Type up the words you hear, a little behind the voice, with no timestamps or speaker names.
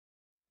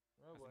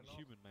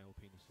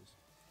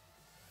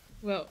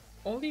Well,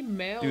 only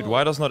male. Dude,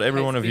 why does not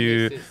every one of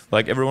you,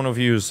 like every one of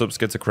you subs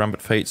gets a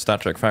Karambit Fate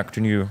Stat Track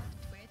Factor New?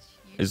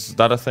 Is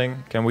that a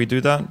thing? Can we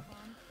do that?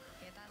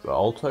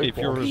 I'll take if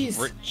you're one. as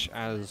rich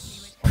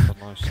as I don't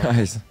know,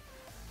 Guys.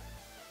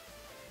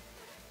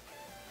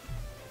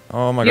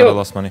 Oh my god, I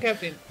lost money.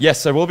 Kevin.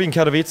 Yes, I will be in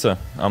Katowice,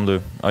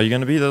 Amdu. Are you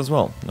gonna be there as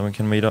well? Then we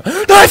can meet up.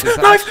 Knife!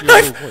 Knife!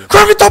 Knife!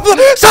 Karambit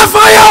Doppler!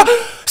 Sapphire!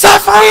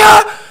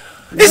 Sapphire!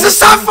 It's a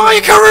Sapphire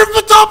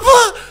Karambit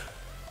Doppler!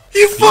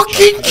 You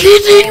fucking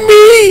kidding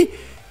me?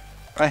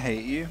 I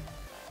hate you.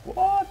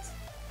 What?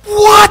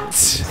 What?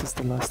 This is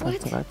the last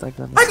night tonight. I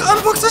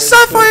unboxed a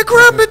Sapphire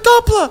Karambit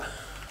Doppler!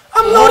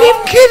 I'm not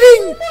even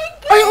kidding!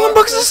 I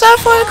unboxed a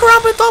Sapphire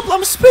Karambit Doppler!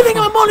 I'm spinning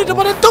my monitor,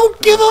 but I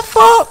don't give a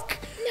fuck!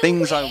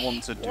 Things I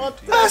want to do.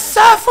 A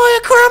Sapphire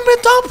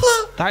Karambit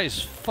Doppler! that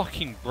is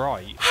fucking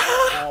bright.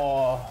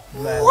 Oh,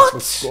 man, What?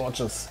 this looks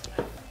gorgeous.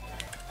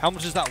 How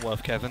much is that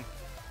worth, Kevin?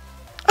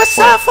 A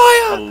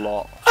Sapphire! A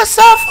lot. A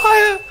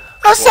Sapphire!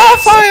 A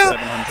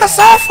Sapphire! A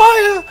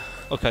Sapphire!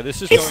 Okay,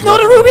 this is. It's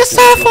not a ruby, a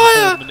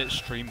Sapphire! 4-minute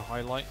stream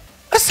highlight.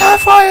 A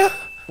Sapphire!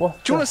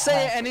 What? Do you want to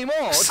say it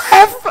anymore?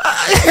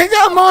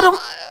 Sapphire!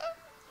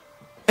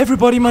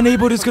 Everybody in my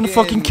neighborhood is gonna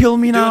fucking kill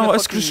me now. I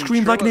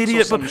screamed like an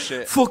idiot, but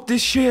fuck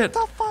this shit.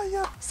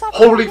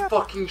 Holy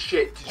fucking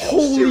shit. Did you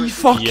Holy seriously-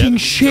 fucking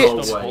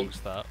shit. No way.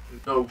 That.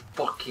 No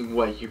fucking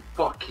way. You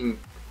fucking...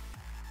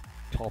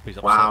 Copy's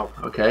upset. Wow,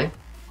 okay.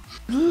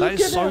 That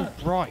is so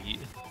bright.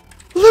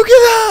 Look at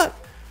that!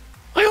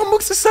 I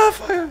unboxed a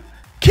Sapphire!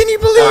 Can you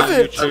believe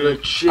it? A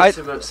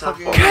legitimate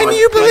Sapphire. Can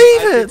you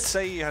believe I it?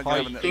 say you had I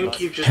given it think like-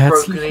 you've just Cats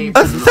broken sleeping. even.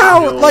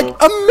 1,000, like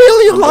a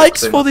million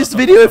likes for this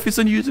video if it's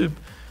on YouTube.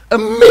 A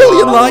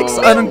million likes,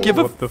 I don't give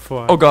a What the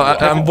fuck? Oh god,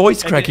 I'm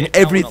voice cracking Edit it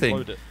down and everything.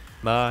 upload it.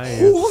 Nice.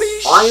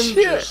 Holy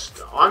shit!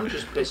 I'm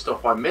just pissed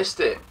off I missed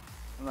it.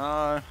 No,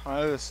 I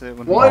always it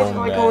when Why Oh, did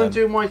I go and man.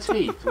 do my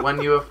teeth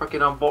when you were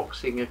fucking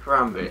unboxing a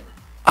Karambit?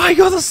 I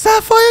got a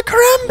Sapphire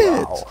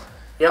Karambit! Wow.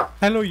 Yep.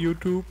 Hello,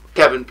 YouTube.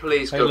 Kevin,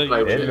 please go Hello,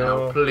 play with it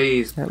hello. now.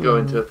 Please go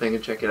into a thing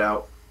and check it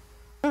out.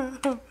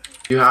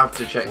 You have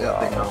to check that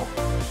thing out.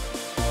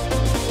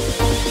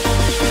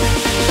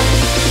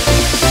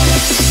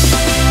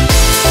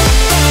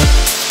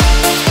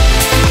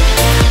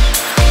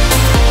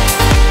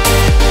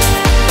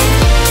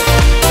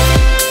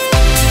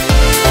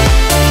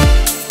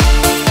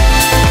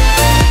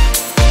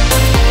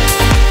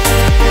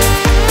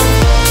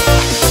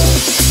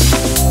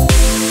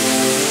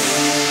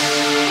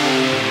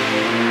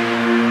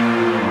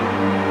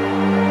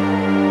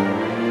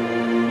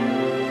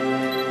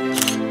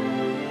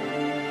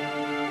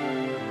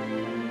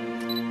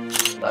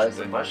 That is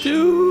the question.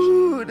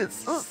 Dude,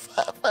 it's a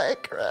Sapphire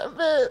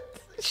Karambit!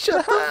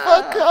 Shut the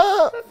fuck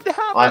up!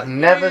 I've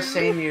never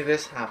seen you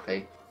this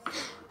happy.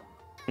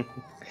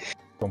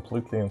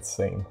 Completely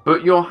insane.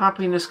 But your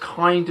happiness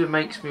kind of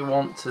makes me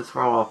want to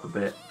throw up a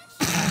bit.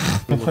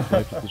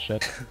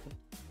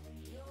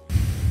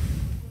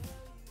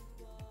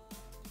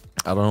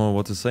 I don't know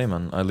what to say,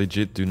 man. I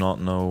legit do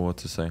not know what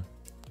to say.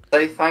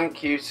 Say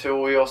thank you to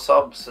all your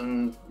subs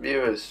and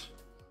viewers.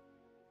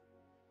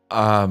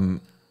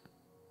 Can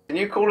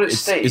you call it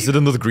Steve? Is it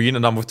another green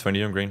and I'm with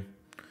 20 on green?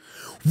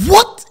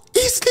 What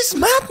is this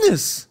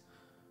madness?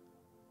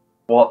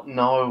 What?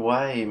 No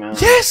way, man.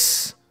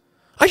 Yes!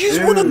 I just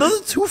won Dude. another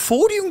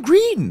 240 on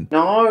green!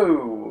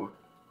 No!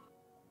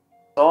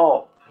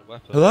 Stop.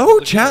 Hello,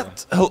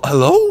 chat?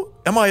 Hello?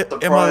 Am I like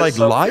Surprise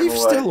sub live giveaway.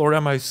 still, or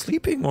am I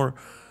sleeping, or...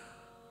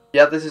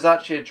 Yeah, this is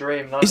actually a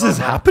dream. No, Is no, this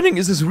no. happening?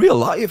 Is this real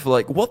life?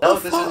 Like, what No, the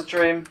this is a fuck?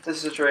 dream.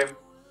 This is a dream.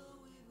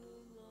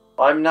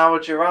 I'm now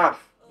a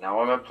giraffe. Now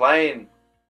I'm a plane.